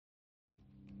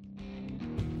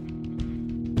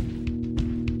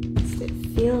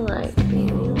feel like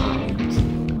being locked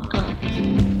up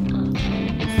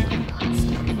inside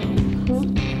plastic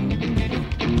foam.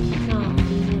 Not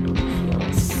being able to feel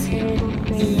a single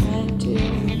thing that I do.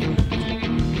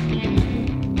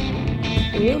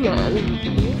 You man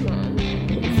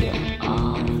can feel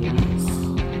all of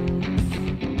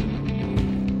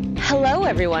this. Hello,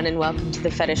 everyone, and welcome to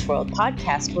the Fetish World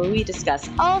Podcast, where we discuss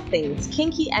all things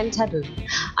kinky and taboo.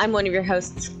 I'm one of your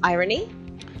hosts, Irony.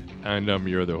 And I'm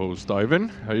your other host, Ivan.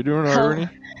 How you doing, Irony?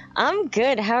 I'm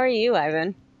good. How are you,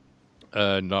 Ivan?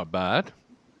 Not bad.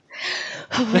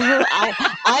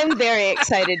 I'm very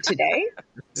excited today.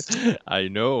 I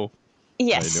know.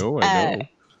 Yes. I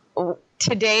know.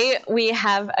 Today we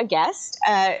have a guest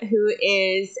who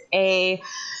is a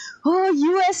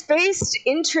U.S.-based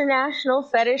international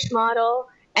fetish model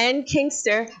and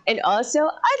kinkster, and also,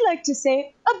 I'd like to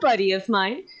say, a buddy of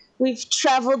mine. We've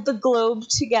traveled the globe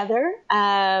together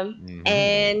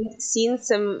and seen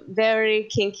some very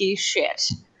kinky shit.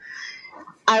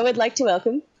 I would like to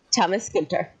welcome Thomas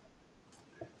Gunter.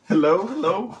 Hello.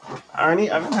 Arnie,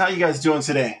 how are you guys doing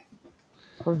today?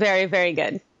 We're very, very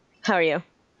good. How are you?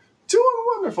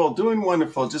 Doing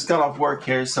wonderful. Just got off work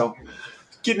here, so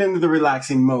getting into the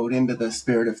relaxing mode, into the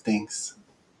spirit of things.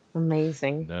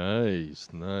 Amazing. Nice.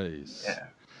 Yeah.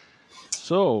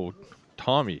 So,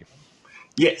 Tommy.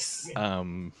 Yes.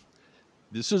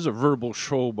 This is a verbal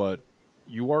show, but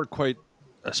you are quite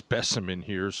a specimen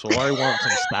here, so I want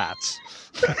some stats.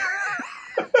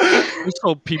 Just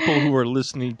so people who are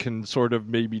listening can sort of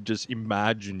maybe just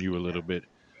imagine you a little bit.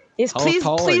 Yes,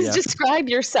 please describe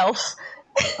yourself.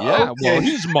 Yeah, Okay. well,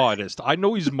 he's modest. I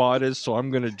know he's modest, so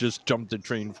I'm going to just jump the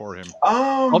train for him.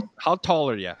 How tall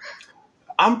are you?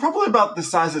 I'm probably about the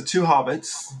size of two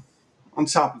hobbits on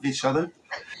top of each other.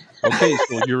 Okay,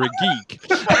 so you're a geek.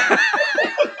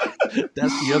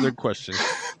 That's the other question.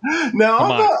 No,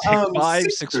 Come on, about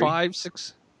 6'5", 6'5",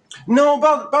 6'. No,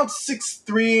 about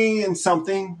 6'3" and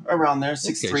something around there.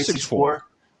 6'3", Okay, 6'4".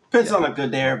 Depends on a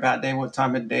good day or a bad day, what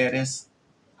time of day it is.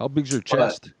 How big's your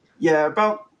chest? Yeah,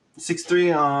 about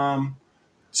 6'3",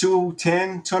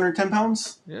 210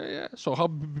 pounds. Yeah. So how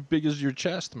big is your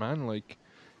chest, man? Like,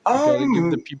 you gotta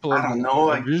give the people I don't know,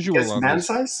 a visual I guess on man this.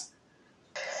 size.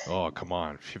 Oh, come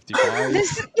on, 55.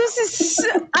 This is.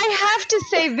 I have to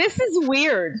say, this is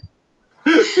weird.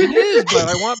 It is, but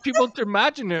I want people to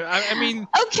imagine it. I mean,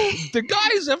 Okay. the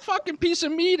guy's a fucking piece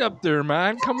of meat up there,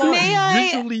 man. Come on, May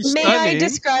I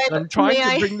describe? I'm trying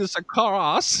to bring this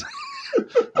across.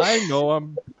 I know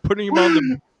I'm putting him on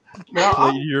the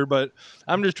plate here, but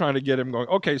I'm just trying to get him going.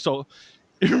 Okay, so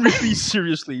really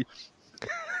seriously,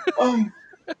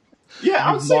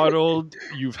 Yeah, you've modeled,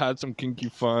 you've had some kinky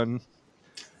fun.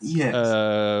 Yes.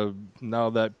 Now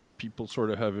that people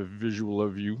sort of have a visual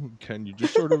of you, can you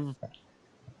just sort of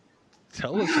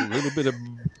tell us a little bit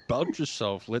about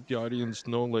yourself? Let the audience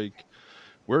know, like,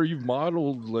 where you've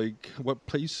modeled, like, what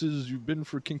places you've been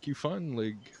for kinky fun,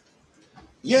 like.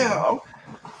 Yeah.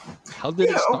 How did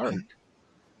it start? Okay.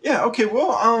 Yeah. Okay.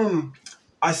 Well,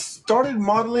 I started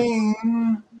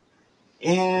modeling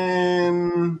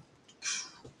in,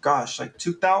 like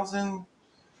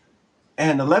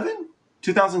 2011,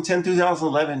 2010,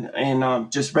 2011,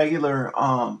 and just regular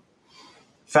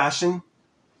fashion.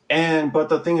 But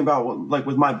the thing about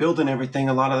with my build and everything,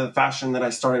 a lot of the fashion that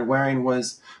I started wearing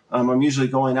was I'm usually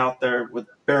going out there with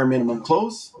bare minimum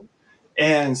clothes.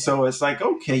 And so it's like,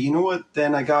 okay, you know what?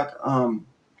 Then I got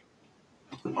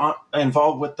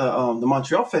involved with the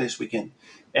Montreal Fetish Weekend,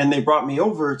 and they brought me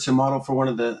over to model for one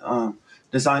of the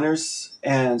designers.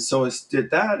 And so I did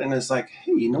that, and it's like,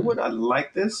 hey, you know what? I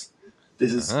like this.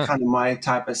 This is kind of my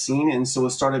type of scene. And so it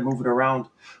started moving around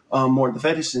more of the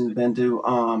fetish, and then to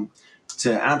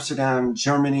Amsterdam,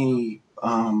 Germany,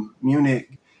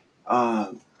 Munich,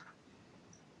 and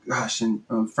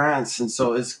France. And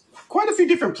so it's quite a few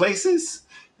different places.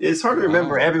 It's hard to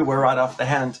remember everywhere right off the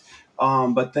hand.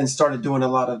 But then started doing a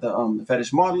lot of the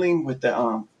fetish modeling with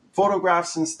the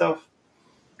photographs and stuff.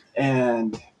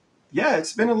 And yeah,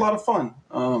 it's been a lot of fun.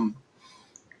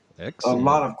 Excellent. A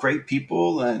lot of great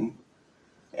people, and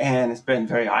it's been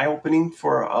very eye-opening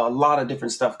for a lot of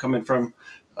different stuff coming from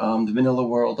the vanilla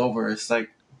world over. It's like,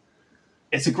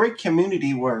 it's a great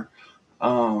community where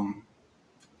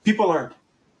people are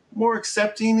more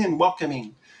accepting and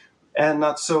welcoming, and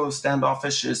not so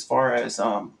standoffish as far as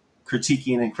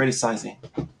critiquing and criticizing.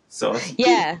 So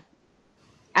yeah,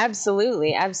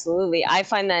 absolutely. I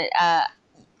find that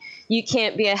you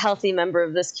can't be a healthy member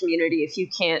of this community if you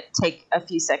can't take a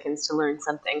few seconds to learn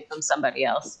something from somebody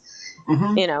else.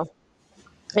 Mm-hmm. You know,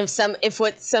 if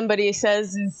what somebody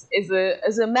says is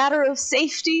a matter of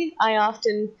safety, I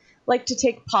often like to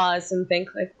take pause and think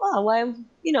like, wow,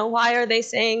 why are they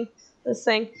saying this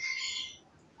thing?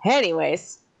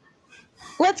 Anyways,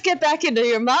 let's get back into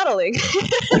your modeling.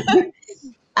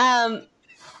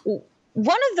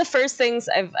 One of the first things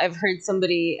I've heard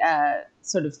somebody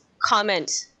sort of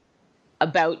comment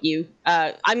about you.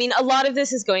 I mean, a lot of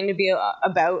this is going to be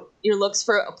about your looks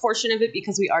for a portion of it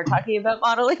because we are talking about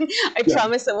modeling. I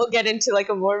promise that we'll get into like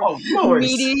a more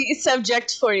meaty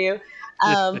subject for you.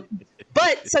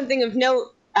 But something of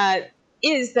note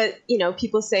is that,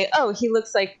 people say, oh, he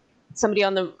looks like somebody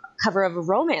on the cover of a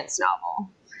romance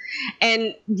novel.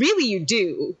 And really you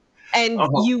do. And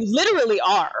you literally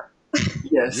are.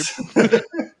 Yes.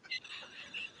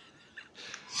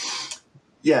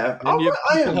 Yeah,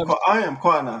 I am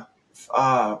quite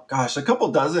a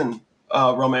couple dozen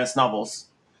romance novels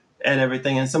and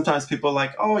everything. And sometimes people are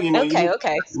like, oh,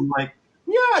 Okay. I'm like,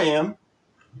 yeah, I am. And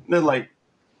they're like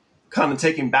kind of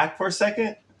taken back for a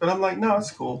second, but I'm like, no,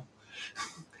 it's cool.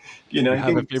 You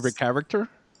have a favorite character?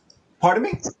 Pardon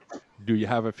me? Do you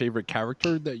have a favorite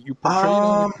character that you portray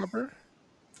on the cover?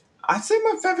 I'd say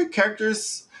my favorite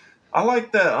characters, I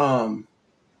like the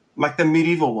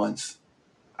medieval ones.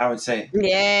 I would say,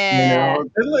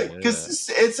 because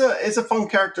it's a fun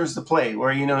characters to play.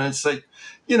 Where it's like,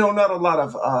 not a lot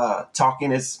of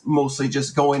talking. It's mostly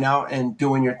just going out and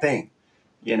doing your thing,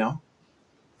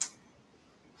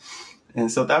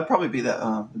 And so that'd probably be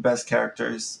the best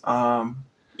characters.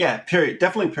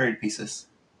 Definitely period pieces.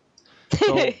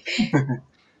 So,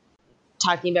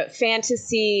 talking about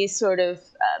fantasy, sort of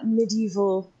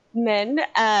medieval men.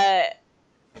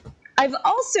 I've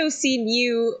also seen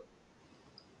you.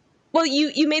 Well,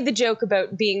 you made the joke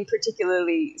about being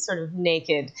particularly sort of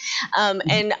naked.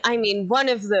 And I mean, one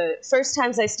of the first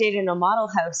times I stayed in a model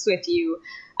house with you,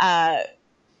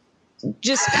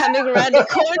 just coming around a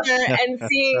corner and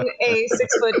seeing a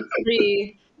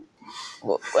 6'3",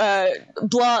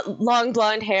 long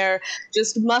blonde hair,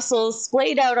 just muscles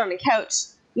splayed out on a couch,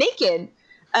 naked,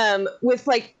 with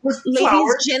ladies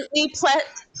flowers. Gently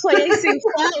placing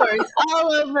flowers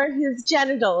all over his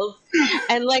genitals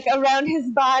and around his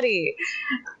body,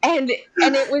 and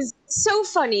it was so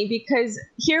funny because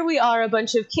here we are, a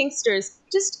bunch of kinksters,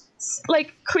 just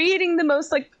creating the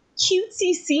most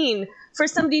cutesy scene for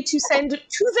somebody to send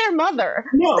to their mother.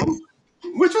 No,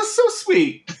 which was so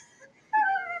sweet.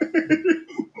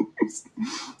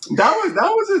 That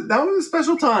was a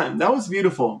special time. That was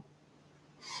beautiful.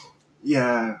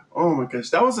 Yeah. Oh my gosh.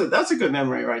 That's a good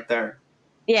memory right there.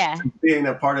 Yeah. Being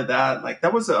a part of that,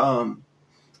 that was that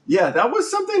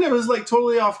was something that was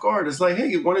totally off guard. It's like, hey,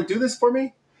 you want to do this for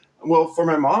me? Well, for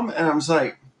my mom, and I was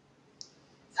like,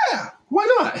 yeah, why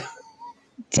not?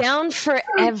 Down for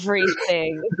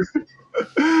everything.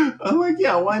 I'm like,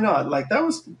 yeah, why not? That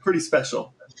was pretty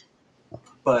special.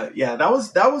 But yeah, that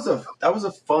was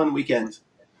a fun weekend.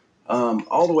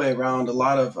 All the way around, a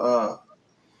lot of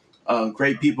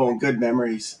great people and good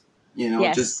memories.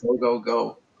 Yes. Just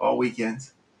go all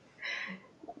weekends.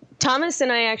 Thomas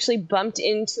and I actually bumped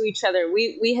into each other.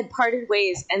 We had parted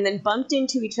ways and then bumped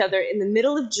into each other in the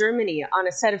middle of Germany on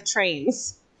a set of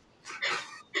trains.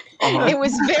 It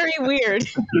was very weird.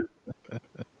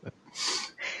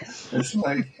 It's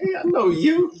like, hey, I know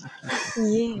you.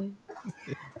 Yeah.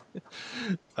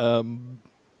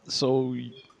 So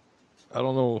I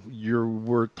don't know. You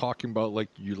were talking about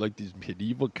you like these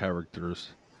medieval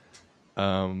characters.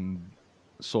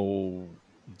 So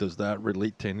does that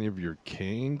relate to any of your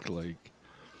kink?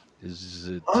 Is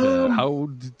it how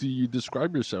do you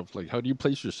describe yourself? How do you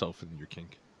place yourself in your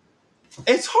kink?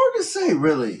 It's hard to say,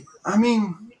 really. I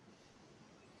mean,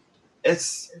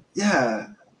 it's a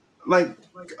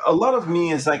lot of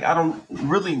me is I don't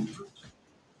really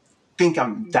think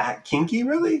I'm that kinky,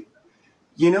 really.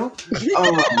 Okay.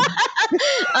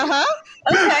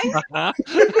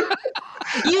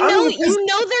 You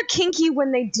know they're kinky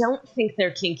when they don't think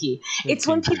they're kinky. It's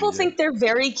when people think they're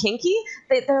very kinky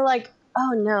that they're like,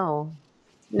 oh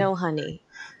no, honey,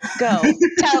 go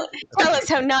tell us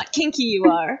how not kinky you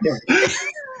are.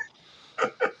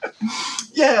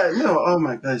 Yeah, no, oh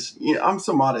my gosh, I'm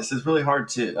so modest. It's really hard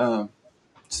to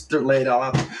lay it all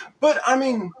out. But I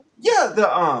mean, yeah,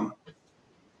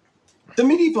 the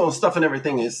medieval stuff and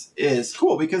everything is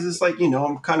cool because it's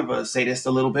I'm kind of a sadist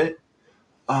a little bit.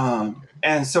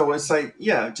 And so it's it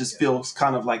just feels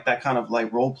kind of like that kind of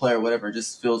role play or whatever,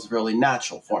 just feels really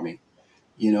natural for me.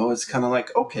 It's kind of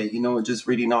okay, just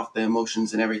reading off the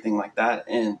emotions and everything like that.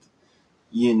 And,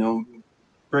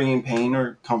 bringing pain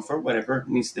or comfort, whatever it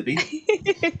needs to be.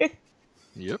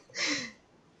 Yep.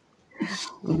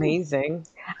 Amazing.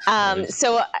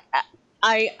 So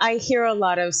I hear a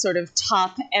lot of sort of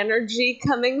top energy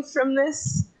coming from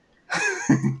this.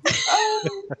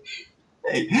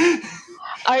 Hey.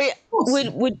 Are We'll see.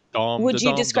 Dom, would da,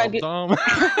 you dom, describe dom, it? dom.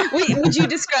 would you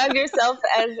describe yourself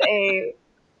as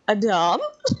a dom?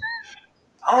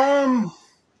 Um,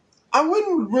 I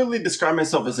wouldn't really describe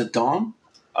myself as a dom.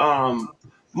 Um,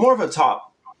 More of a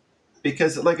top,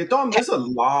 because like a dom, Okay. there's a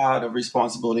lot of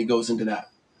responsibility goes into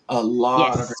that. A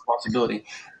lot of Yes. responsibility,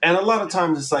 and a lot of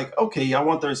times it's like, okay, I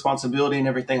want the responsibility and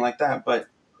everything like that, but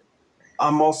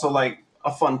I'm also like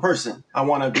a fun person. I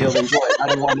want to be able to enjoy it. I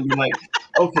don't want to be like,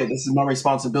 okay, this is my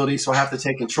responsibility, so I have to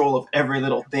take control of every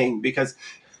little thing, because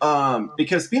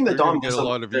being the You're gonna dom, get a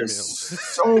lot of there's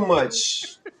emails. so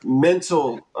much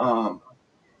mental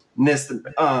ness.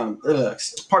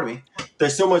 Pardon me.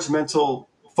 There's so much mental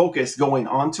focus going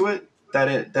onto it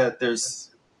that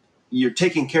there's you're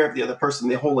taking care of the other person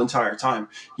the whole entire time.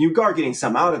 You are getting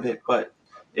some out of it, but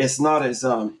it's not as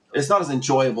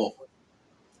enjoyable.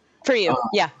 For Uh, you,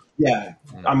 yeah. yeah,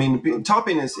 I mean,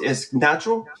 topping is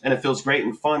natural and it feels great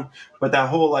and fun, but that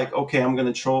whole like, okay, I'm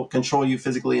going to control you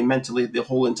physically and mentally the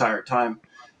whole entire time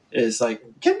is like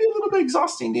can be a little bit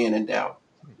exhausting day in and day out.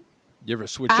 You ever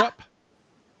switch Ah, up?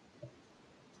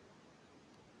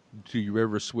 Do you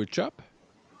ever switch up?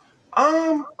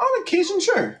 On occasion,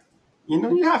 sure.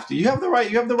 You have to. You have the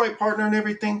right partner and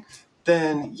everything.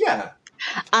 Then yeah.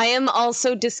 I am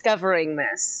also discovering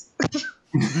this.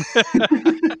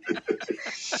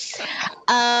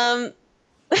 Um,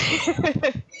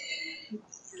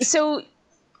 so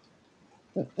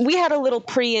we had a little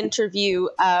pre-interview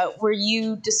where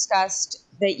you discussed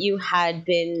that you had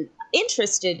been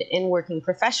interested in working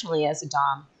professionally as a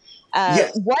dom.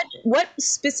 Yes. What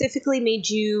specifically made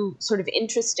you sort of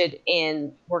interested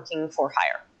in working for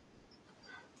hire?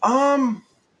 Um,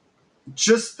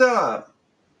 just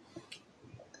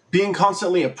being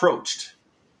constantly approached.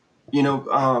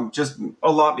 Just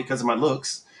a lot because of my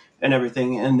looks and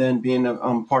everything, and then being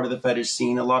part of the fetish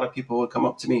scene. A lot of people would come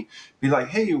up to me, be like,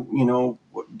 "Hey, do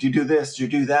you do this? Do you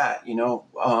do that?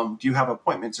 Do you have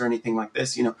appointments or anything like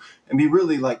this? And be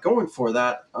really like going for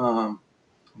that,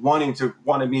 wanting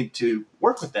me to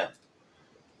work with them,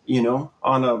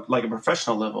 on a like a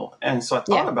professional level. And so I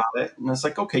thought Yeah. about it, and it's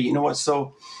like, okay, you know what?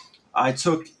 So I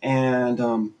took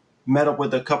and met up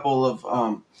with a couple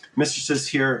of mistresses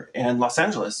here in Los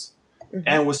Angeles,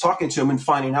 and was talking to them and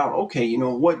finding out, okay,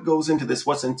 what goes into this,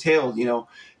 what's entailed,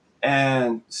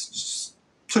 and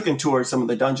took and toured some of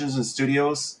the dungeons and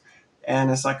studios,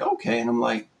 and it's like, okay, and I'm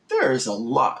like, there is a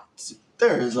lot,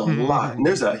 and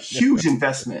there's a huge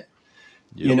investment,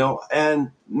 Yep.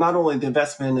 and not only the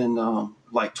investment in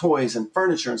like toys and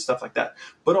furniture and stuff like that,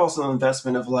 but also the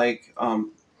investment of like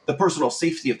the personal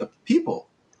safety of the people.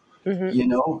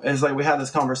 It's like we had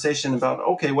this conversation about,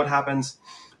 okay, what happens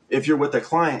if you're with a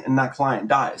client and that client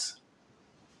dies?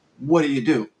 What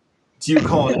do? Do you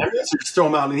call an ambulance or just throw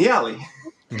them out in the alley?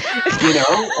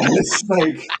 And it's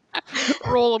like,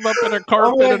 Roll them up in a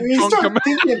I'm carpet like, and when you dunk start them.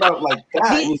 thinking about like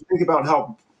that, and The, you think about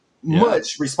how Yeah.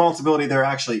 much responsibility there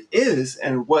actually is,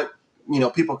 and what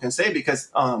people can say,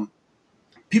 because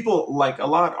people like a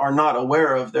lot are not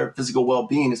aware of their physical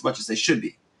well-being as much as they should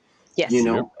be. yes.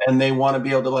 Yep. And they want to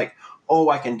be able to like, oh,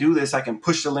 I can do this, I can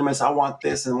push the limits, I want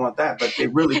this and want that, but they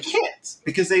really can't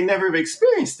because they never have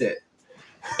experienced it.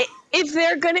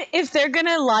 If they're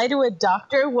gonna lie to a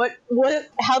doctor,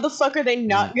 how the fuck are they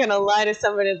not gonna lie to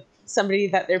somebody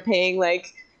that they're paying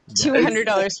like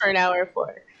 $200 for an hour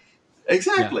for?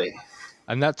 Exactly.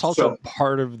 And that's also So,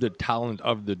 part of the talent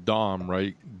of the dom,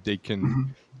 right? They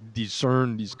can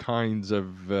discern these kinds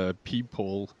of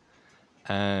people,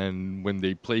 and when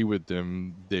they play with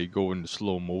them, they go into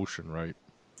slow motion, right?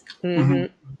 mhm.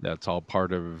 That's all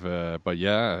part of but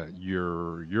yeah,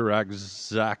 you're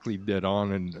exactly dead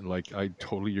on, and like I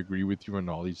totally agree with you in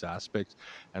all these aspects.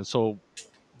 And so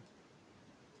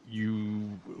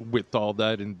you, with all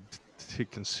that and to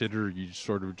consider, you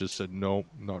sort of just said no,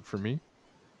 not for me.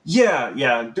 Yeah.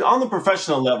 On the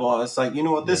professional level, it's like, you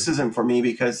know what, Yeah. this isn't for me,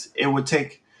 because it would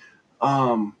take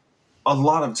um, a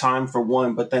lot of time for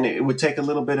one, but then it would take a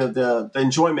little bit of the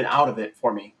enjoyment out of it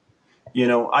for me.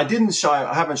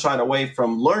 I haven't shied away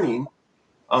from learning.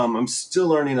 I'm still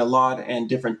learning a lot and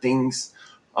different things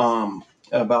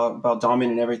about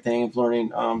doming and everything. Of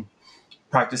learning,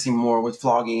 practicing more with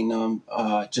flogging.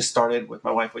 Just started with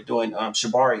my wife with doing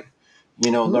shibari.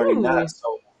 Learning Ooh. that.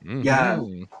 So yeah,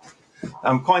 Hmm.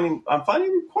 I'm finding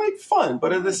it quite fun,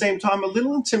 but at the same time a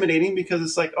little intimidating, because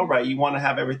it's like, all right, you want to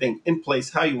have everything in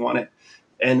place how you want it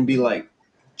and be like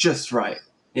just right.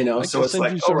 I So can it's send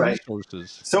like, you all some right.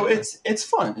 resources. So Yeah. it's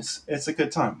fun. It's a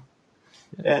good time,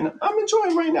 Yeah. and I'm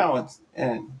enjoying right now.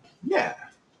 And yeah.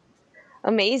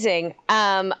 Amazing.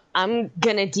 I'm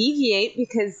gonna deviate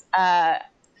because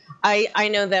I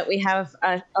know that we have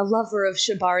a lover of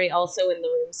shibari also in the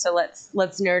room, so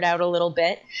let's nerd out a little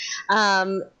bit.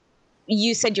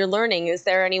 You said you're learning. Is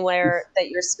there anywhere that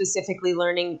you're specifically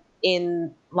learning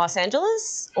in Los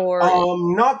Angeles, or?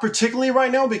 Not particularly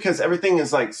right now because everything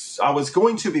is like I was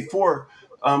going to before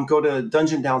go to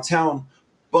Dungeon downtown,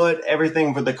 but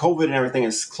everything for the COVID and everything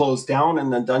is closed down,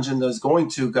 and the dungeon that I was going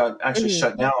to got actually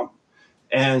shut down.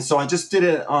 And so I just did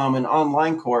an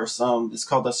online course. It's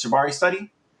called the Shibari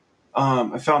Study.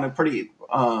 I found it pretty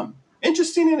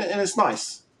interesting and it's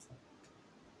nice.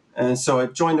 And so I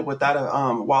joined up with that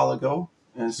a while ago.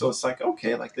 And so it's like,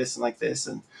 okay, like this and like this.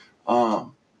 And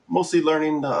mostly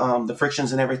learning the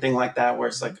frictions and everything like that, where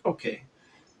it's like, okay,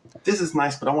 this is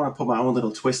nice, but I want to put my own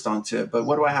little twist onto it. But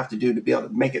what do I have to do to be able to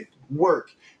make it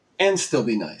work and still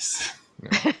be nice?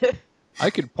 Yeah. I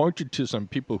could point you to some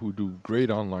people who do great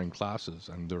online classes,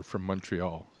 and they're from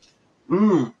Montreal.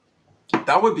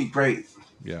 That would be great.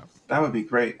 Yeah, that would be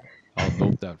great. I'll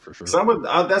note that for sure.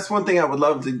 So that's one thing I would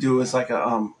love to do is like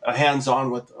a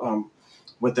hands-on with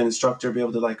the instructor, be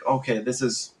able to like, okay, this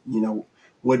is,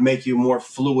 would make you more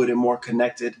fluid and more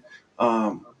connected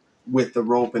with the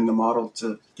rope and the model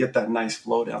to get that nice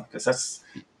flow down, because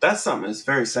that's something that's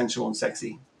very sensual and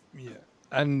sexy. Yeah.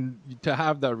 And to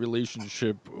have that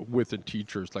relationship with a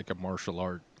teacher is like a martial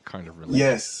art kind of relationship.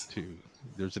 Yes. Too.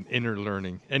 There's an inner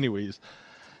learning. Anyways,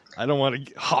 I don't want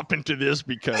to hop into this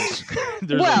because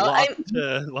there's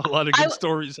a lot of good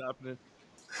stories happening.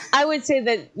 I would say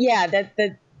that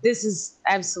this is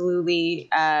absolutely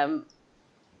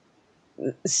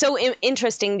so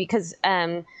interesting because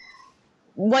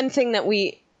one thing that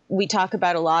we talk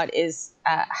about a lot is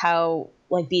how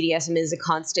like BDSM is a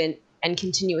constant and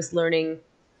continuous learning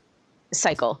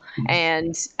cycle.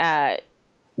 And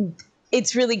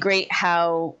it's really great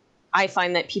how I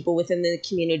find that people within the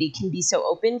community can be so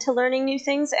open to learning new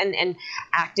things and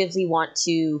actively want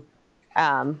to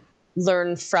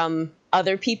learn from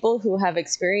other people who have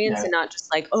experience and not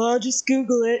just like, oh, just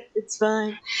Google it. It's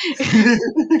fine.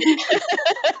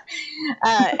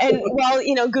 And while,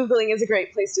 Googling is a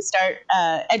great place to start,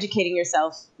 educating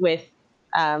yourself with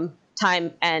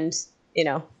time and,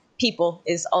 people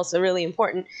is also really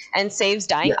important and saves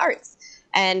dying arts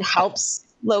and helps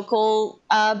local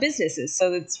businesses.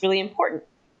 So it's really important.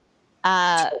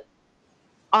 On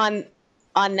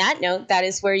that note, that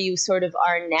is where you sort of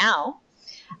are now.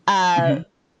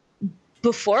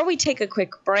 Before we take a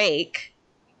quick break,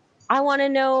 I want to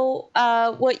know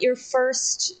what your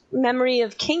first memory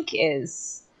of kink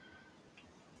is.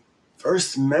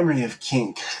 First memory of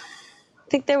kink. I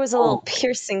think there was a little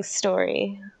piercing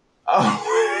story.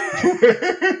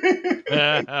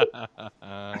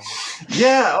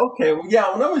 Yeah, okay.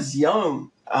 Yeah, when I was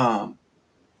young,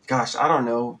 gosh, I don't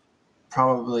know,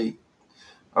 probably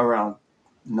around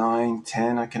 9,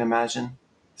 10, I can imagine.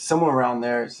 Somewhere around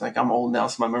there. It's like I'm old now,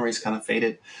 so my memory's kind of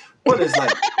faded. But it's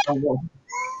like,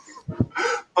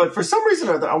 but for some reason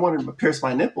or other, I wanted to pierce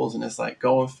my nipples, and it's like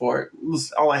going for it.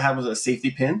 All I had was a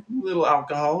safety pin, a little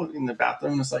alcohol in the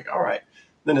bathroom, and it's like, all right.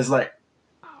 Then it's like,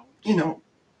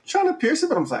 trying to pierce it,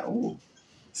 but I'm like, oh,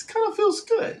 this kind of feels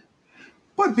good.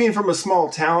 But being from a small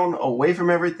town, away from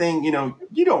everything, you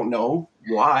don't know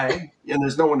why, and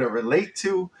there's no one to relate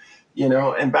to,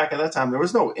 and back at that time, there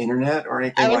was no internet or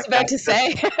anything like that. I was about to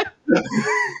say.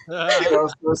 So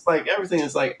it's like, everything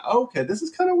is like, okay, this is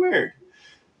kind of weird.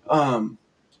 So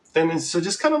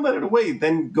just kind of let it away,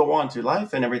 then go on through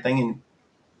life and everything,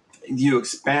 and you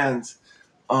expand,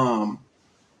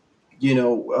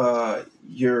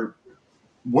 your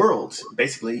world,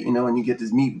 basically, and you get to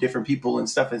meet different people and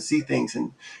stuff and see things,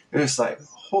 and you're just like,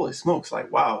 holy smokes,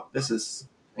 like, wow, this is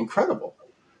incredible.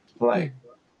 Like,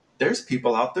 there's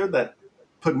people out there that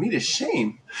put me to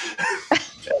shame.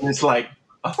 And it's like,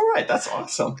 all right, that's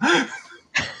awesome.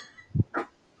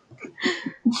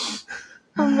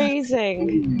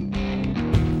 Amazing.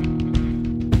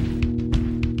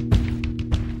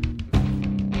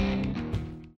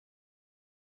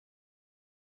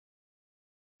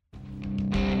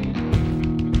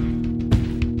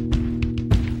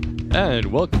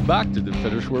 And welcome back to the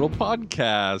Fetish World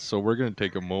Podcast. So we're going to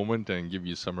take a moment and give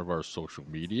you some of our social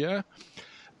media.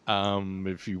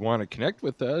 If you want to connect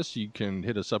with us, you can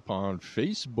hit us up on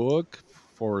Facebook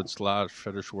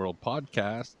 /Fetish World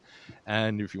Podcast.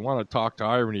 And if you want to talk to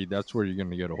Irony, that's where you're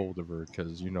going to get a hold of her,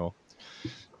 because,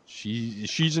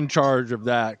 she's in charge of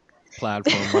that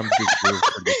platform. I'm just here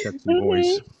for the sexy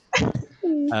voice.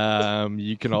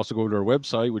 You can also go to our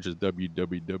website, which is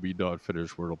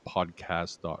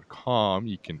www.fetishworldpodcast.com.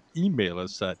 You can email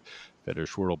us at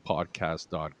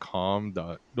fetishworldpodcast.com.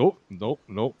 Nope.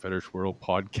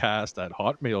 Fetishworldpodcast at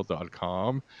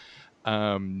hotmail.com.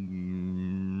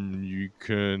 You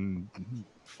can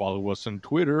follow us on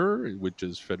Twitter, which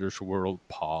is Fetish World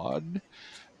Pod.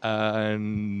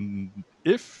 And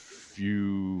if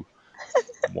you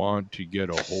want to get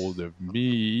a hold of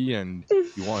me and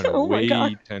you want to Oh my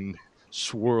God. wait and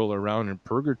swirl around in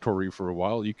purgatory for a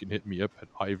while, you can hit me up at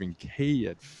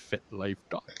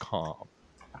ivank@fetlife.com.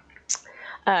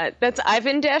 That's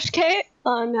Ivan-K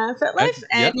on FetLife,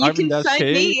 and you Ivan can find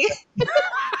K. me.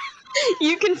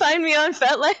 You can find me on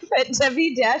FetLife at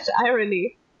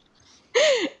Debbie-Irony.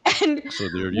 And So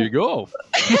there you go.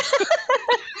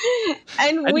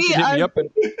 and And we you can hit are. me up at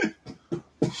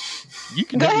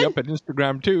Go ahead.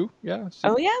 Instagram too. Yeah. See,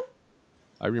 Oh yeah.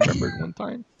 I remembered one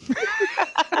time.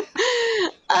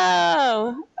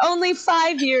 Oh, only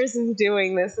 5 years of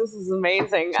doing this. This is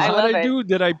amazing. So I love how'd I it. do?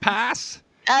 Did I pass?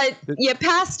 You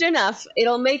passed enough.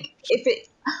 It'll make if it.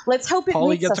 Let's hope it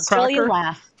Polly makes gets a Australia cracker?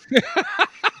 laugh.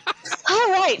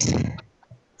 All right.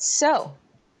 So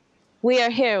we are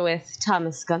here with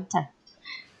Thomas Gunter,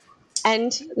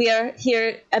 and we are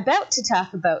here about to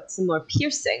talk about some more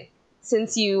piercing.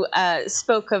 Since you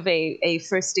spoke of a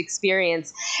first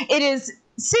experience, it is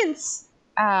since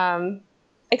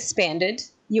expanded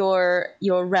your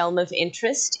realm of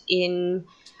interest in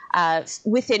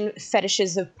within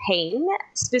fetishes of pain,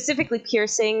 specifically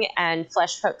piercing and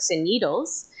flesh hooks and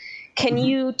needles. Can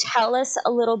you tell us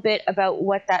a little bit about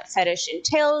what that fetish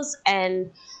entails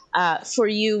and for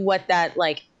you what that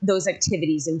those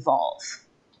activities involve?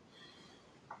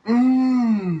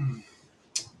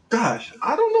 Gosh,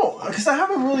 I don't know because I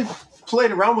haven't really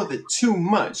played around with it too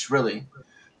much, really.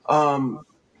 I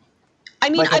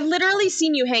mean, I've literally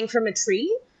seen you hang from a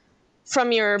tree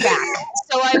from your back.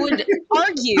 So I would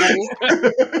argue,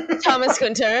 Thomas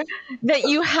Gunter, that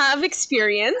you have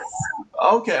experience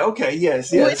Okay,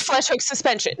 yes. with flesh hook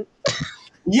suspension.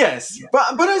 Yes,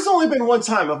 but it's only been one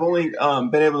time. I've only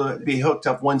been able to be hooked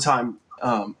up one time.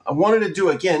 I wanted to do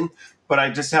again, but I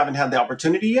just haven't had the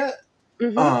opportunity yet.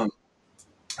 Mm-hmm.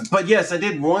 But yes, I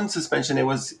did one suspension. It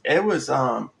was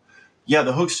the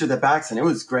hooks to the backs, and it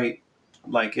was great.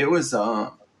 Like it was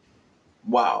wow.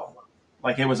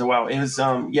 Like it was a wow. It was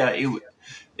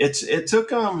it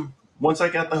took once I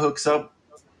got the hooks up,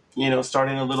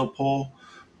 starting a little pull,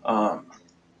 I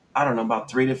don't know, about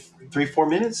 4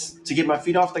 minutes to get my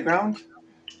feet off the ground.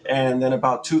 And then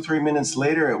about 2-3 minutes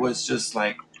later, it was just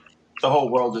like the whole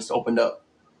world just opened up,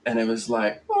 and it was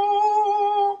like,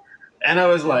 oh, and I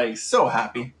was like so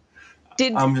happy.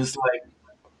 I'm just like,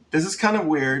 this is kind of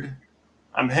weird.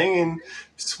 I'm hanging,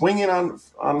 swinging on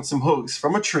some hooks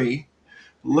from a tree,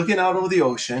 looking out over the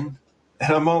ocean,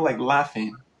 and I'm all like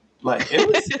laughing. Like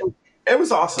it was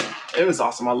awesome. It was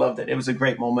awesome. I loved it. It was a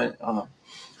great moment.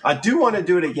 I do want to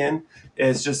do it again.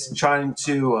 It's just trying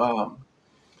to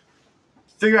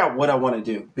figure out what I want to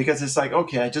do, because it's like,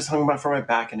 okay, I just hung from my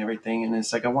back and everything, and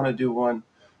it's like I want to do one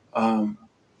where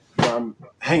I'm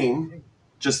hanging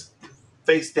just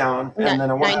face down, and then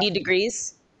I want 90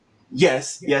 degrees.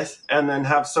 yes, and then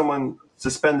have someone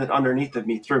suspended underneath of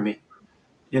me through me.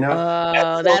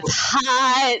 Oh, that's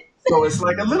hot. So it's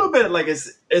like a little bit like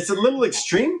it's a little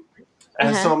extreme,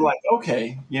 and so I'm like,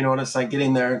 okay, and it's like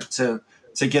getting there to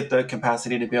get the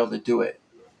capacity to be able to do it,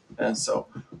 and so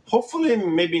hopefully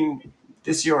maybe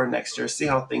this year or next year, see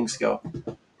how things go.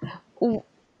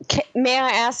 May I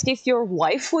ask if your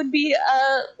wife would be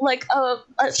a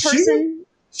person?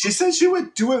 She said she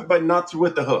would do it, but not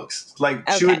with the hooks. Like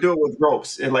she would do it with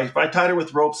ropes. And like if I tied her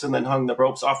with ropes and then hung the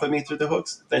ropes off of me through the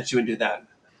hooks, then she would do that.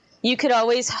 You could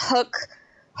always hook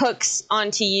hooks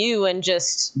onto you and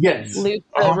just loop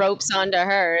the ropes onto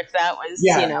her if that was,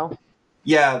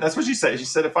 Yeah, that's what she said. She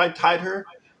said if I tied her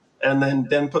and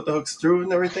then put the hooks through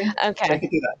and everything, I could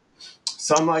do that.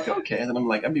 So I'm like, okay. And then I'm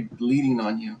like, I'd be bleeding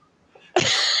on you.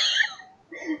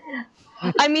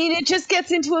 I mean, it just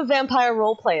gets into a vampire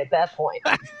role play at that point.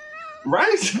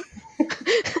 Right?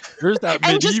 There's that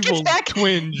medieval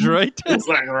twinge, right? It's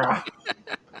like,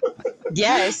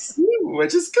 yes.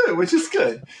 Which is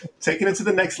good. Taking it to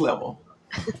the next level.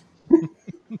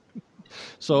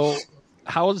 So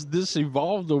how has this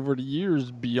evolved over the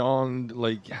years beyond,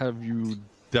 like, have you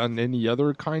done any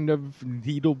other kind of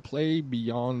needle play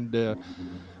beyond the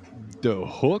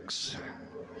hooks?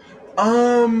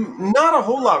 Not a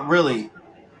whole lot, really.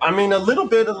 I mean, a little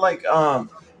bit of like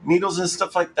needles and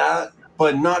stuff like that,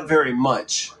 but not very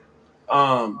much.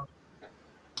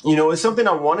 It's something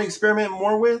I want to experiment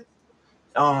more with.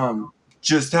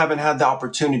 Just haven't had the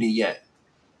opportunity yet.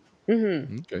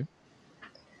 Mm-hmm. Okay.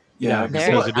 Yeah,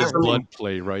 Very because it is fun. blood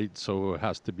play, right? So it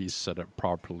has to be set up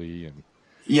properly, and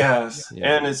yes,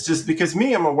 yeah. and it's just because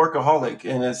me, I'm a workaholic,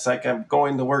 and it's like I'm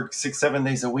going to work 6-7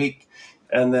 days a week,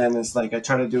 and then it's like I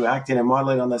try to do acting and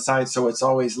modeling on the side, so it's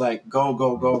always like go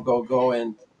go go go go,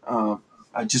 and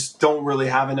I just don't really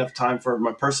have enough time for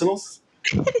my personals.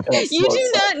 And You so do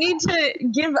it's like, not need to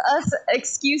give us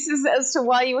excuses as to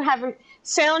why you haven't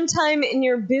found time in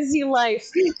your busy life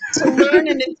to learn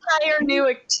an entire new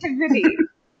activity.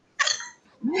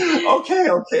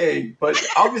 okay, but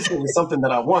obviously it's something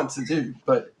that I want to do,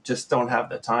 but just don't have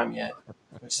the time yet.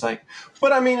 It's like,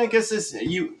 but I mean, I guess it's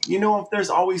you know, if there's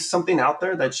always something out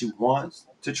there that you want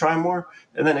to try more,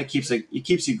 and then it keeps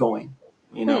you going,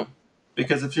 you know,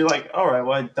 because if you're like, all right,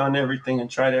 well, I've done everything and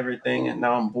tried everything, and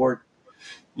now I'm bored,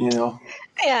 you know,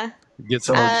 Yeah. It gets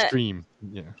so extreme.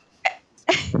 Yeah.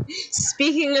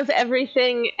 Speaking of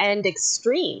everything and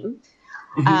extreme,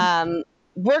 mhm.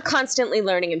 we're constantly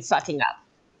learning and fucking up.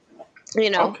 You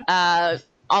know, Okay,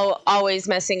 always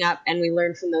messing up, and we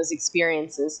learn from those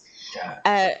experiences.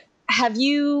 yeah. Have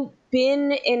you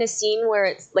been in a scene where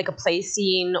it's like a play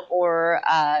scene or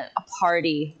a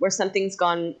party where something's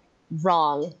gone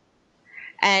wrong?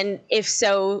 And if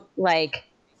so, like,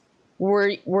 were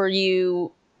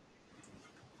you?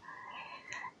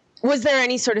 Was there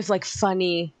any sort of like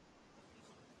funny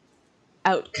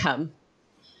outcome?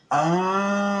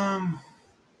 Um,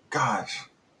 gosh,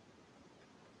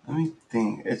 let me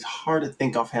think. It's hard to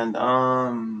think offhand.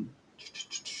 I'm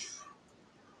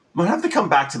gonna have to come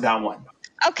back to that one.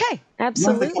 Okay, I'm gonna have to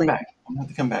come absolutely. back. I'm gonna have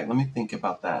to come back. Let me think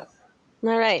about that.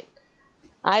 All right,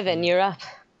 Ivan, you're up.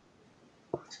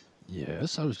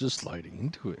 Yes, I was just sliding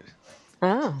into it.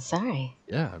 Oh, sorry.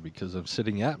 Yeah, because of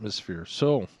sitting atmosphere.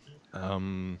 So,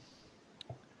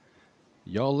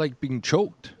 y'all like being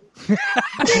choked?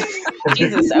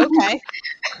 Jesus. Okay.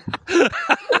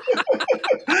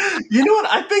 You know what?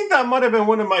 I think that might have been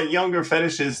one of my younger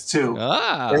fetishes too.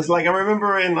 Ah, It's like I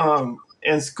remember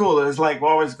in school, it was like we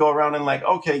always go around and like,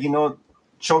 okay, you know,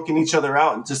 choking each other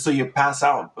out just so you pass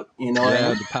out. But you know what I yeah,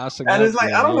 mean? the passing And out it's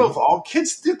like I thing. don't know Yeah. if all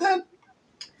kids did that,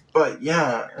 but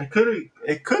yeah,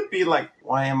 it could be like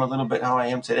why I am a little bit how I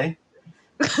am today.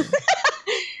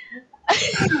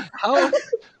 How?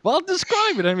 Well,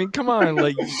 describe it. I mean, come on.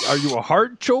 Like, are you a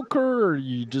hard choker, or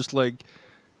you just like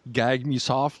gag me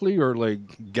softly, or like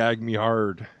gag me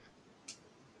hard?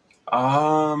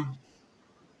 Um,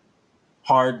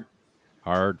 hard,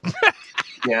 Hard.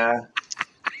 yeah,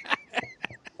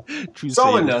 True it's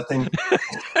all or saying. nothing.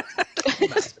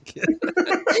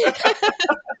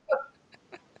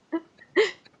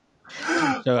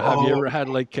 So, have you Oh, ever had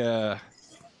like mm,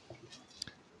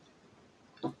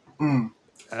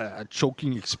 a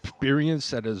choking experience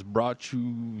that has brought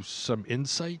you some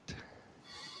insight?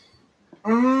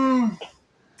 mm,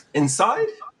 inside.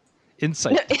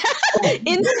 Insight. Insight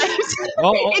into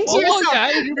Well, yourself. yeah,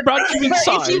 it brought you But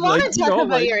if you inside. Like, want to talk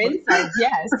about your insides,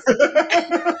 yes.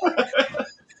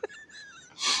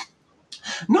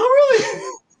 Not really.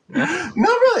 no?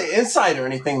 Not really inside or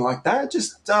anything like that.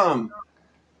 Just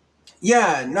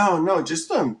yeah, no,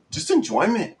 just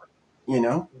enjoyment, you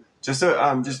know. Just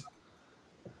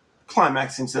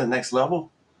climaxing to the next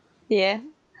level. Yeah.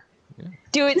 Yeah.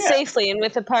 Do it Yeah. safely and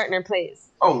with a partner, please.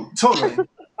 Oh, totally.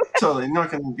 Totally.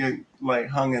 Not gonna get like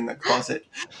hung in the closet.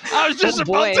 I was just Oh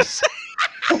about boy. to say.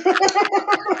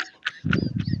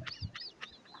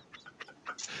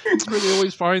 That's where they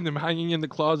always find them hanging in the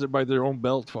closet by their own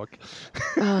belt. Fuck.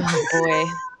 Oh boy.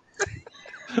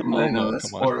 Oh I know no,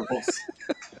 that's come on. horrible.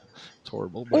 It's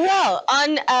horrible. But Well,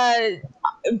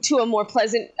 on to a more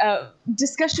pleasant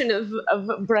discussion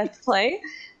of breath play.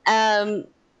 Um,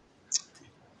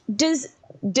 does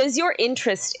your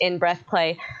interest in breath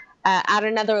play add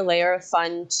another layer of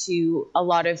fun to a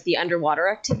lot of the underwater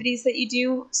activities that you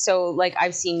do? So, like,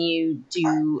 I've seen you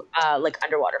do like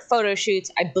underwater photo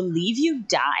shoots. I believe you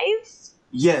dive.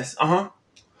 Yes. Uh huh.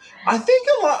 I think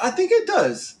a lot. I think it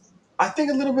does. I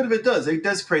think a little bit of it does. It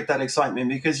does create that excitement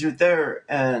because you're there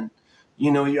and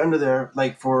you know you're under there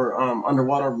like for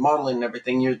underwater modeling and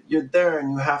everything. You're there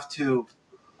and you have to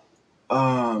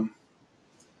um,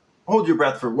 hold your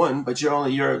breath for one, but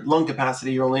your lung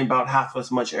capacity. You're only about half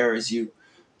as much air as you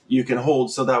can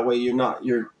hold, so that way you're not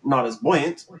as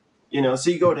buoyant. You know, so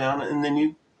you go down and then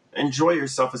you enjoy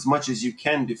yourself as much as you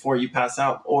can before you pass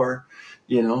out, or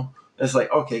you know, it's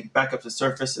like okay, back up to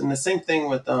surface. And the same thing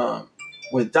with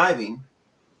diving.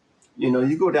 You know,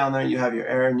 you go down there, you have your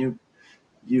air, and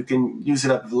you can use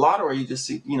it up a lot, or you just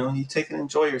you know you take and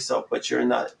enjoy yourself. But you're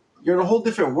in a whole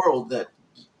different world that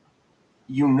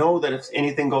you know that if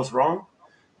anything goes wrong,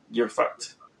 you're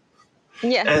fucked.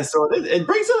 Yeah. And so it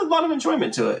brings a lot of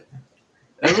enjoyment to it.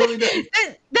 It really does.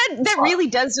 that really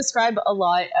does describe a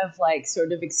lot of like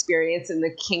sort of experience in the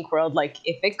kink world. Like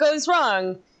if it goes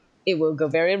wrong, it will go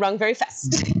very wrong very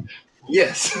fast.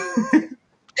 Yes.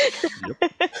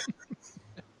 Yep.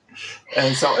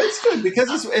 And so it's good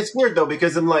because it's weird though,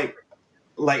 because I'm like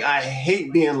I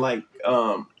hate being like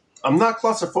I'm not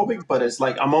claustrophobic, but it's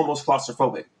like I'm almost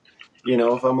claustrophobic. You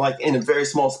know, if I'm like in a very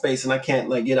small space and I can't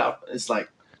like get out, it's like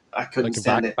I couldn't Like a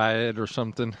stand back it. bed or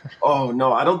something. Oh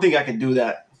no, I don't think I could do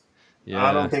that.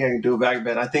 I don't Yeah. think I can do a back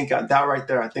bed. I think that right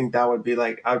there, I think that would be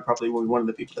like I would probably be one of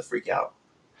the people to freak out.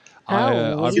 I've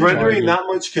Weird. tried Surrendering it. that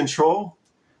much control.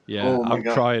 Yeah, Oh my I've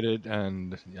god. tried it,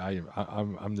 and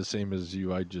I'm the same as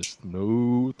you. I just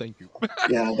no, thank you.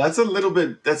 Yeah, that's a little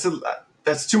bit.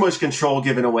 That's too much control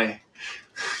given away.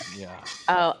 Yeah.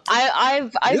 Oh,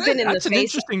 I've been in the That's an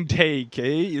face. interesting take,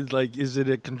 eh? Is it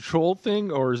a control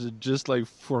thing, or is it just like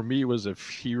for me it was a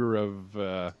fear of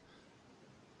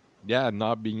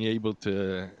not being able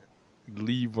to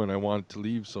leave when I wanted to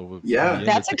leave. So in Yeah, the end,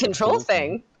 That's it's a a control control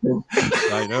thing. thing.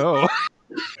 I know.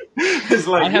 it's I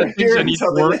like have you're things here I need to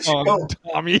until they work let you on, go.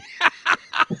 Tommy.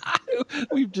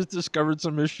 We've just discovered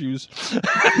some issues.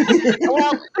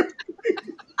 Well,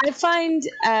 I find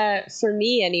for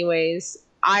me, anyways,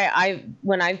 I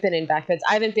when I've been in back beds,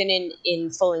 I haven't been in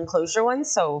full enclosure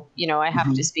ones, so I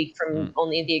have to Mhm. speak from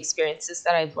only the experiences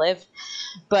that I've lived.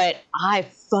 But I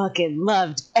fucking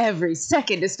loved every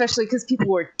second, especially because people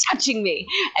were touching me,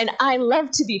 and I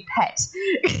love to be pet.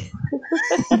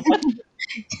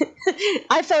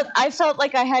 I felt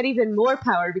like I had even more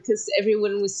power because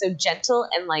everyone was so gentle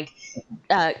and like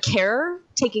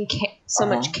taking so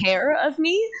much care of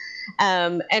me,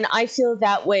 and I feel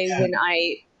that way when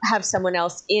I have someone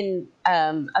else in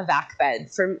a vac bed.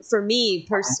 For me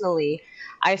personally,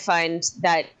 I find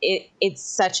that it's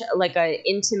such like a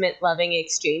intimate, loving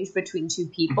exchange between two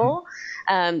people,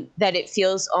 that it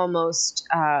feels almost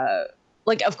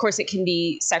like, of course, it can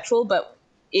be sexual, but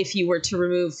if you were to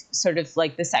remove sort of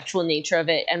like the sexual nature of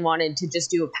it and wanted to just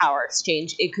do a power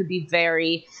exchange, it could be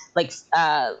very like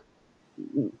I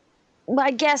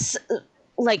guess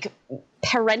like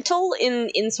parental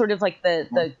in sort of like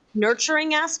the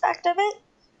nurturing aspect of it.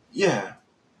 Yeah.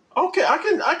 Okay,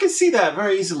 I can see that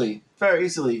very easily. Very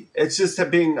easily. It's just that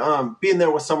being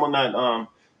there with someone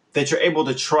that you're able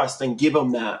to trust and give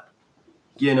them that,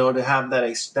 to have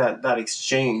that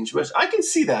exchange, which I can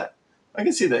see that. I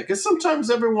can see that because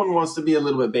sometimes everyone wants to be a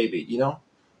little bit baby.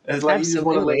 It's like you just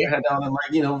want to lay your Absolutely. head down and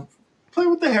like play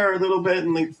with the hair a little bit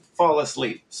and like fall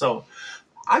asleep. So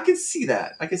I can see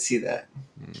that. I can see that.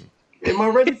 Am I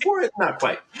ready for it? Not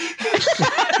quite.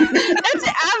 That's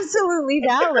absolutely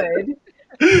valid.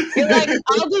 You're like,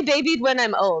 I'll be babied when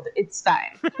I'm old. It's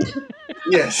fine.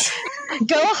 Yes.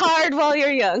 Go hard while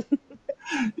you're young.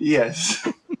 Yes.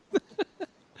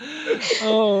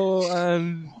 Oh,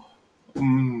 and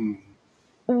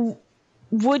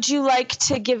Would you like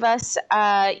to give us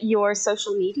your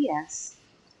social medias?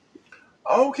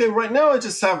 Okay, right now I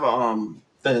just have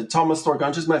the Thomas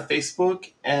Gunter is my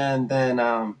Facebook, and then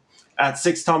at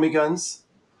 6 Tommy Guns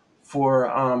for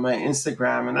my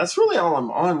Instagram, and that's really all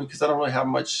I'm on because I don't really have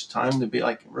much time to be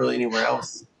like really anywhere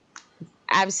else.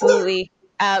 Absolutely.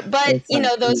 But It's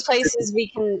like those places we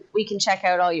can check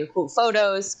out all your cool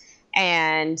photos,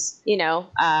 and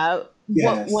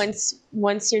yes,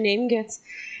 once your name gets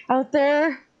out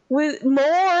there with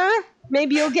more,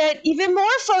 maybe you'll get even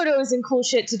more photos and cool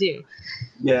shit to do.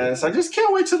 yes. I just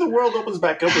can't wait till the world opens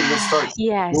back up and just starts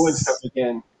doing stuff Yes.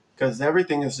 again because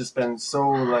everything has just been so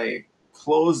like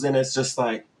closed, and it's just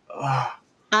like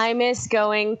I miss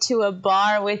going to a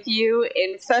bar with you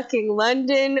in fucking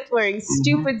London, wearing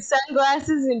stupid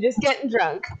sunglasses and just getting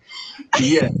drunk.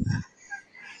 yeah.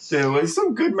 There was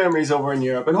some good memories over in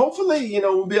Europe, and hopefully,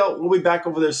 we'll be back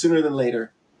over there sooner than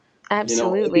later. It'd be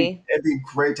Absolutely. it'd be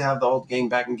great to have the old gang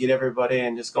back and get everybody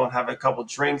and just go and have a couple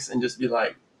drinks and just be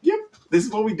like, "Yep, this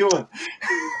is what we're doing,"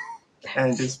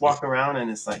 and just walk around and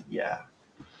it's like, yeah.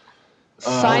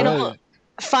 all Final right.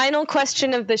 final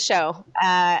question of the show.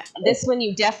 This one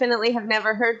you definitely have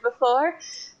never heard before,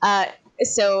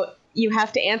 so you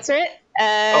have to answer it.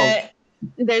 Oh,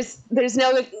 There's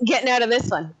no getting out of this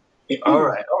one. all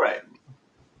right, all right.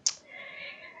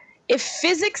 If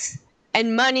physics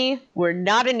and money were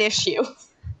not an issue,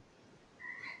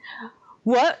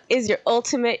 what is your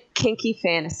ultimate kinky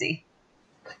fantasy?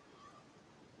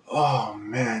 Oh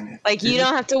man, Like, you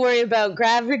don't have to worry about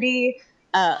gravity,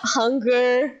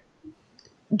 hunger,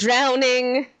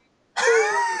 drowning,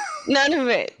 none of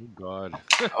it. Oh God.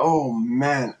 oh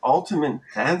man, ultimate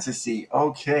fantasy.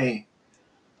 Okay,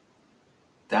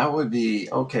 that would be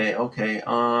okay. Okay.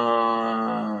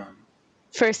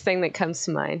 First thing that comes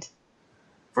to mind.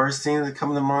 first thing that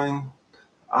come to mind,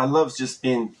 I love just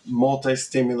being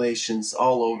multi-stimulations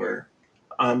all over.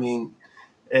 I mean,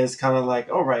 it's kind of like,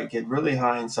 all right, get really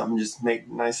high and something, just make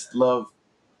nice love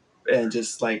and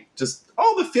just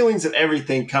all the feelings of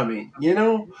everything coming,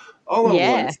 all at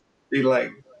Yeah. once. Be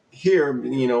like here,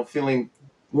 feeling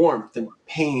warmth and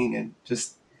pain and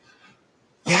just,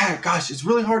 yeah, gosh, it's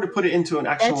really hard to put it into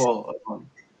That's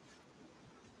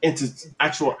into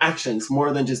actual actions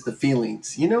more than just the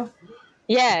feelings,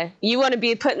 Yeah, you want to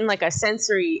be put in like a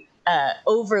sensory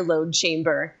overload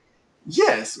chamber.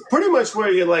 Yes, pretty much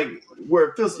where you're like, where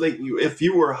it feels like if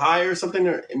you were high or something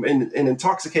and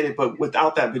intoxicated, but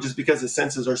without that, but just because the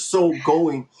senses are so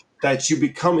going that you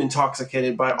become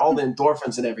intoxicated by all the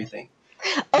endorphins and everything.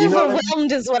 You know what I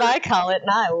Overwhelmed is what I call it,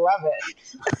 and I love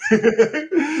it.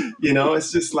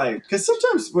 It's just like, because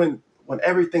sometimes when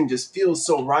everything just feels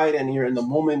so right and you're in the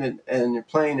moment and you're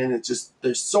playing and it's just,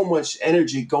 there's so much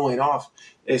energy going off,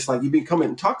 it's like you become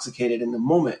intoxicated in the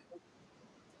moment.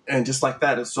 And just like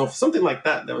that, so something like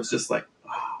that was just like,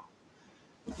 wow,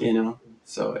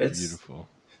 so it's Beautiful.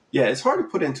 Yeah, it's hard to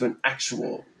put into an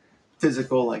actual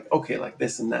physical, like, okay, like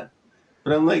this and that.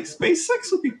 But I'm like, space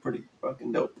sex would be pretty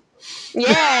fucking dope.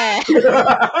 Yeah.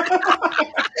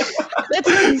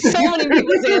 That's so many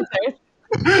people's answers.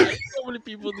 So many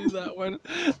people do that one.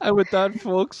 And with that,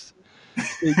 folks,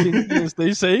 stay kinky and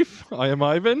stay safe. I am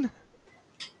Ivan.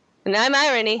 And I'm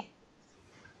Irony.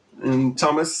 And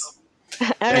Thomas.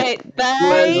 All right,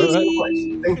 bye.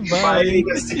 Thank you. Bye.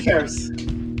 Take care. Does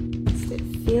it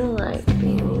feel like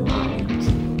being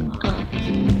locked up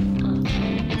in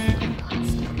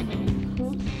plastic?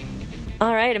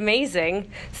 All right,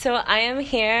 amazing. So I am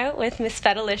here with Miss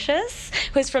Fetilicious,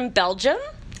 who's from Belgium.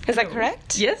 Is that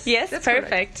correct? Yes. Yes, that's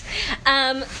perfect.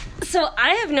 So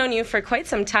I have known you for quite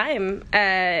some time.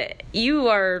 You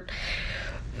are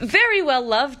very well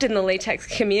loved in the latex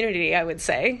community, I would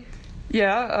say.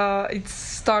 Yeah, it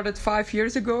started 5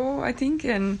 years ago, I think,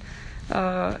 and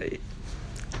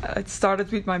it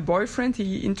started with my boyfriend.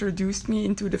 He introduced me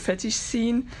into the fetish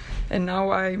scene, and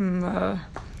now I'm,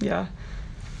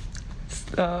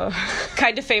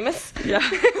 Kind of famous. yeah.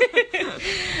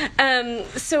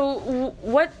 So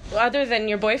what, other than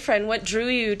your boyfriend, what drew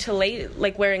you to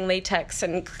wearing latex?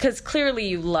 And because clearly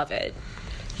you love it.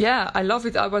 Yeah, I love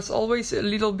it. I was always a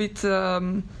little bit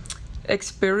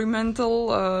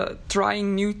experimental,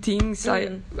 trying new things.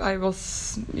 I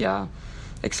was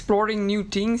exploring new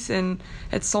things, and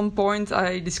at some point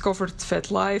I discovered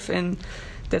Fat Life, and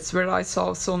that's where I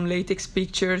saw some latex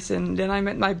pictures, and then I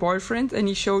met my boyfriend and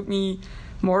he showed me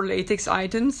more latex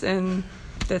items, and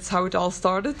that's how it all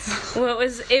started. What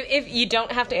was, if you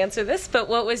don't have to answer this, but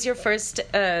what was your first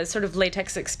sort of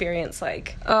latex experience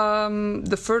like?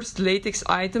 The first latex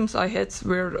items I had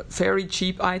were very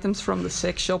cheap items from the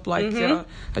sex shop, like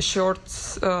a short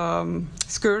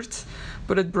skirt,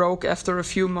 but it broke after a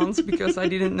few months because I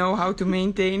didn't know how to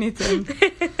maintain it. And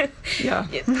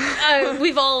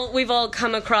we've all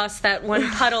come across that one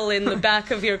puddle in the back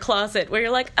of your closet where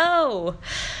you're like, oh,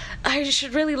 I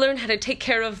should really learn how to take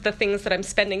care of the things that I'm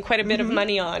spending quite a bit of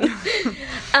money on.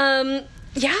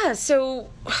 So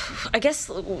I guess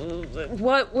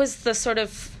what was the sort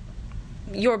of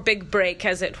your big break,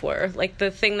 as it were, like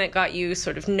the thing that got you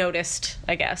sort of noticed,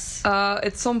 I guess?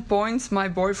 At some point, my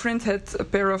boyfriend had a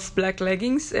pair of black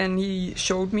leggings, and he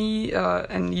showed me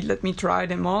and he let me try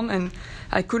them on, and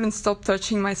I couldn't stop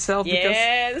touching myself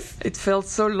because it felt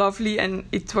so lovely, and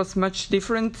it was much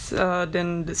different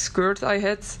than the skirt I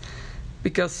had.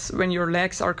 Because when your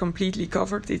legs are completely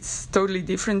covered, it's totally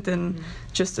different than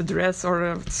just a dress or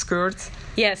a skirt.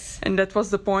 Yes. And that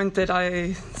was the point that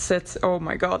I said, oh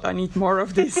my God, I need more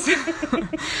of this.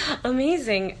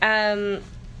 Amazing.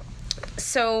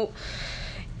 So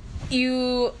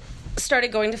you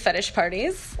started going to fetish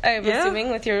parties, I'm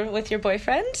assuming, with your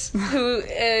boyfriend, who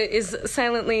is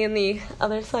silently in the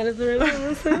other side of the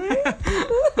room.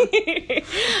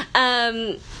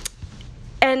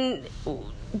 And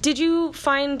did you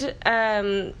find,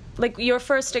 like, your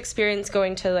first experience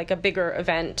going to, like, a bigger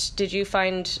event, did you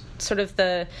find sort of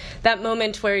that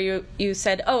moment where you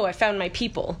said, oh, I found my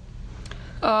people?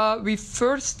 We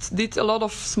first did a lot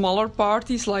of smaller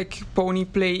parties, like pony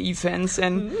play events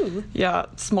and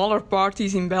smaller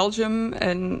parties in Belgium.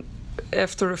 And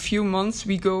after a few months,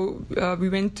 we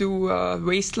went to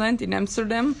Wasteland in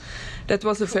Amsterdam. That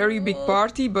was a very big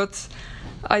party, but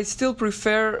I still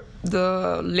prefer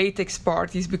the latex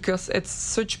parties because at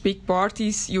such big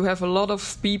parties you have a lot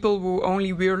of people who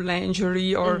only wear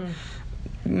lingerie or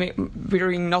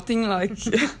wearing nothing like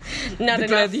the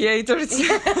gladiators.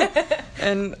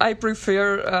 And I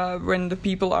prefer when the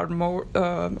people are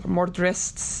more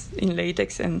dressed in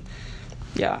latex, and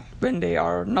when they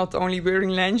are not only wearing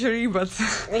lingerie but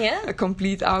a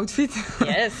complete outfit.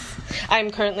 Yes,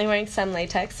 I'm currently wearing some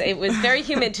latex. It was very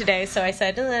humid today, so I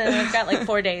said I've got like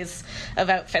 4 days of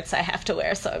outfits I have to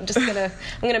wear, so I'm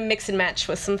gonna mix and match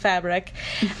with some fabric.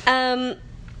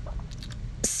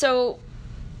 So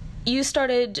you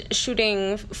started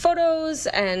shooting photos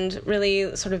and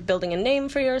really sort of building a name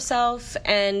for yourself,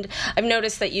 and I've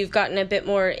noticed that you've gotten a bit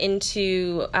more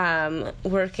into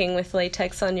working with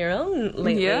latex on your own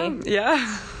lately.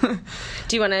 Yeah.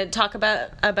 Do you want to talk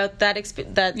about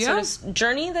that sort of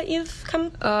journey that you've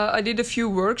come? I did a few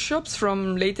workshops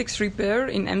from latex repair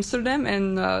in Amsterdam,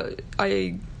 and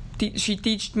she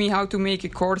taught me how to make a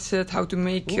corset, how to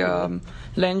make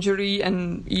lingerie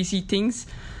and easy things.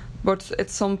 But at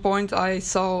some point I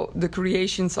saw the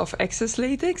creations of excess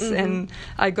latex, and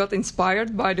I got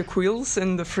inspired by the quills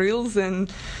and the frills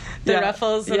and the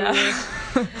ruffles.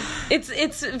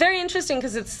 It's very interesting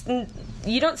because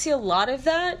you don't see a lot of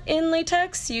that in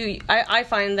latex. I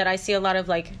find that I see a lot of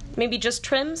like maybe just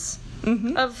trims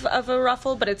of a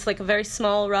ruffle, but it's like a very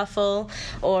small ruffle,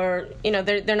 or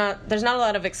there's not a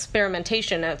lot of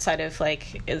experimentation outside of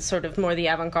like it's sort of more the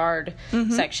avant-garde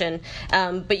section.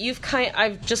 But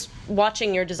I've just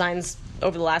watching your designs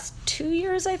over the last 2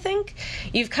 years, I think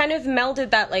you've kind of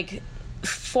melded that like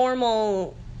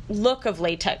formal look of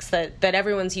latex that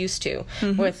everyone's used to,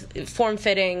 with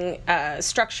form-fitting,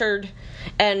 structured,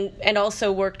 and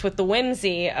also worked with the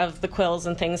whimsy of the quills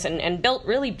and things, and built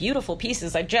really beautiful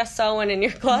pieces. I just saw one in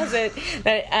your closet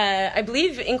that I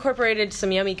believe incorporated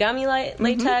some yummy gummy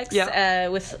latex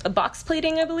with a box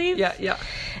pleating, I believe. Yeah.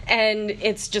 And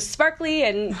it's just sparkly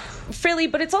and frilly,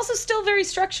 but it's also still very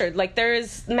structured. Like there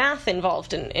is math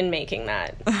involved in making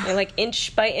that, like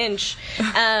inch by inch.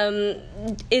 Do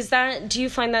you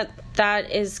find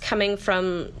that is coming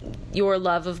from your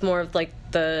love of more of like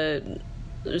the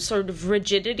sort of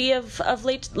rigidity of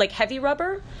like heavy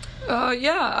rubber?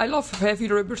 I love heavy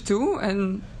rubber too,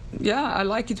 and I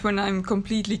like it when I'm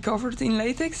completely covered in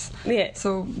latex. Yeah.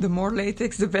 So the more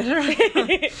latex, the better.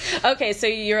 Okay, so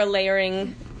you're a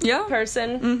layering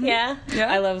person. Yeah.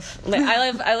 I love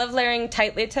layering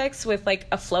tight latex with like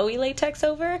a flowy latex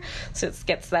over, so it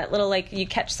gets that little like you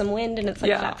catch some wind and it's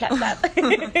like flap flap flap.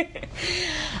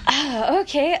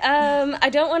 Okay. I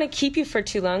don't want to keep you for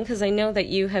too long because I know that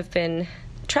you have been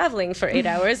traveling for 8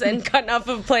 hours and gotten off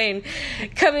of a plane,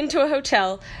 come into a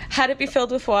hotel, had it be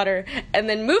filled with water, and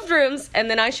then moved rooms, and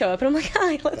then I show up and I'm like,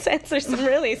 hi, let's answer some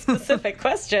really specific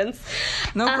questions.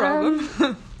 No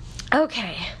problem.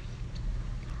 Okay.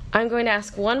 I'm going to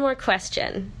ask one more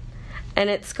question, and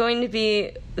it's going to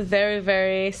be very,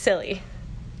 very silly.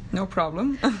 No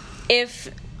problem. If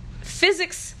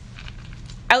physics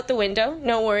out the window,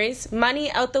 no worries, money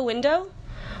out the window,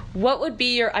 what would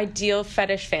be your ideal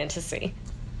fetish fantasy?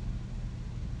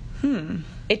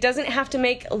 It doesn't have to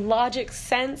make logic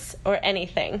sense or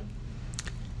anything.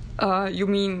 You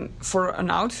mean for an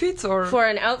outfit or? For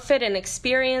an outfit, an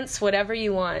experience, whatever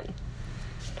you want.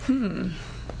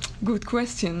 Good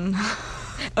question.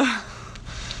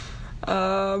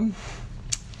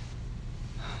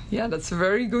 That's a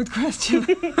very good question.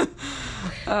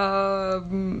 I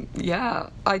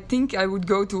think I would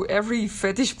go to every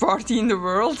fetish party in the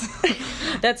world.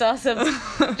 That's awesome.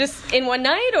 Just in one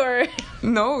night, or?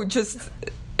 No, just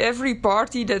every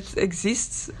party that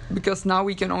exists, because now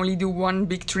we can only do one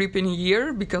big trip in a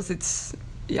year because it's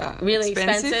really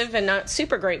expensive and not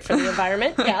super great for the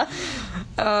environment.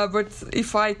 But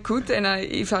if I could and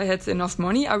if I had enough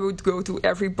money, I would go to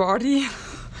every party.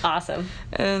 Awesome.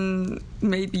 And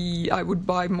maybe I would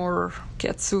buy more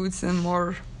cat suits and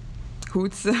more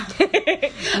hoods.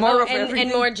 More of everything.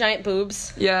 And more giant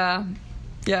boobs. Yeah,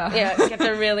 get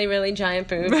the really, really giant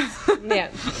boobs. Yeah.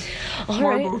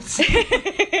 More boobs.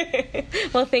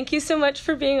 Well, thank you so much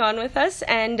for being on with us,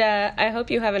 and I hope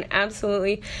you have an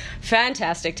absolutely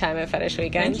fantastic time at Fetish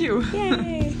Weekend. Thank you.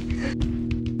 Yay.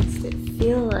 Does it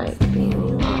feel like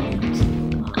being locked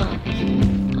up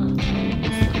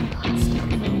inside a plastic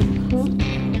room?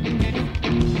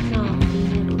 Not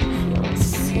being able to feel a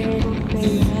single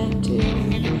thing that I do.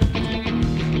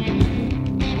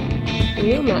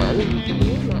 You, man.